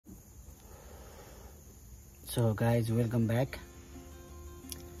So guys, welcome back.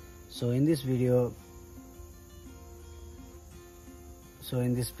 So in this video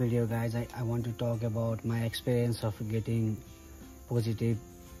guys, I want to talk about my experience of getting positive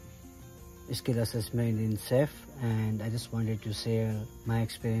skill assessment in SEF, and I just wanted to share my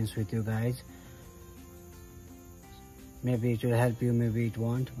experience with you guys. Maybe it will help you, maybe it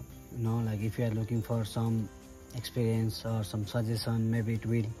won't, like if you are looking for some experience or some suggestion, maybe it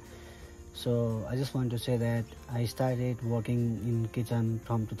will. So I just want to say that I started working in kitchen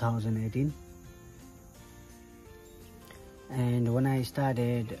from 2018, and when I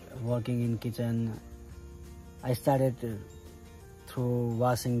started working in kitchen, I started through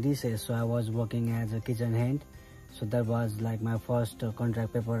washing dishes. So I was working as a kitchen hand. So that was like my first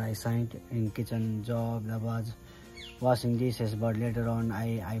contract paper I signed in kitchen job. That was washing dishes. But later on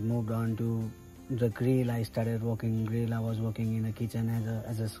I moved on to the grill. I started working grill. I was working in a kitchen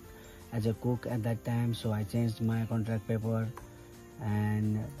as a cook at that time. So I changed my contract paper,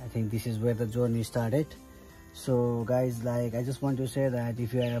 and I think this is where the journey started. So guys, like I just want to say that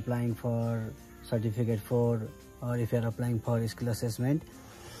if you are applying for certificate 4 or if you are applying for skill assessment,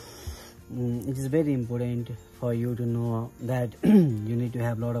 it is very important for you to know that you need to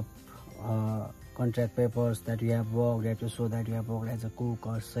have a lot of contract papers that you have worked. You have to show that you have worked as a cook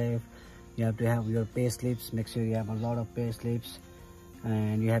or chef. You have to have your pay slips. Make sure you have a lot of pay slips,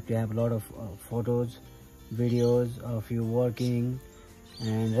 and you have to have a lot of photos, videos of you working,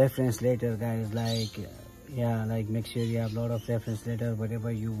 and reference letter, guys. Like make sure you have a lot of reference letter.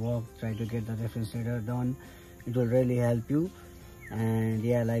 Whatever you work, try to get the reference letter done. It will really help you. And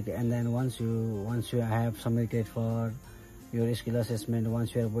and then once you have submitted for your skill assessment,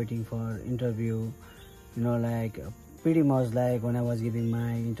 once you are waiting for interview, pretty much like when I was giving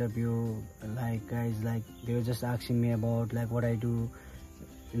my interview, guys, they were just asking me about what I do,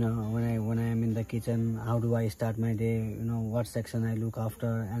 when I am in the kitchen, how do I start my day, what section I look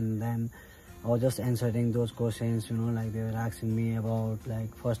after. And then I was just answering those questions, they were asking me about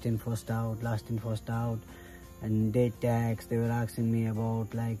first in first out, last in first out, and date tags. They were asking me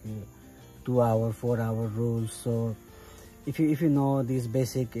about 2-hour 4-hour rules. So if you know these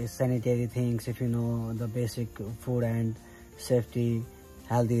basic sanitary things, if you know the basic food and safety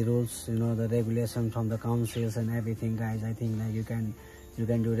healthy rules, the regulation from the councils and everything, guys, I think you can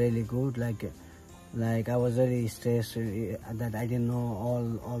do really good. I was very stressed that I didn't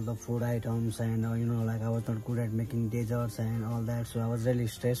know all the food items, and I was not good at making desserts and all that. So I was really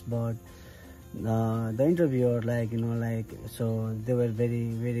stressed. But the interviewer, so they were very,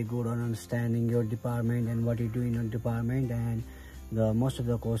 very good on understanding your department and what you do in your department, and most of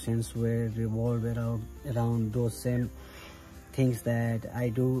the questions were revolved around those same things that I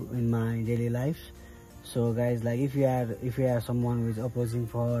do in my daily life. So guys, if you are someone who is opposing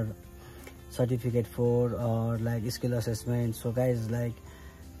for certificate 4 or skill assessment, so guys,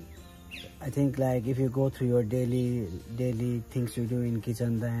 I think if you go through your daily things you do in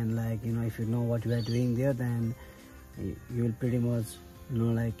kitchen, then if you know what you are doing there, then you will pretty much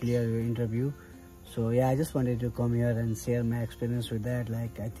clear your interview. So yeah, I just wanted to come here and share my experience with that.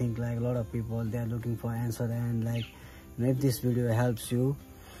 I think a lot of people, they are looking for answer, and if this video helps you,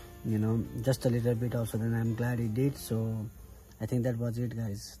 just a little bit also, then I'm glad it did. So I think that was it,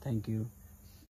 guys. Thank you.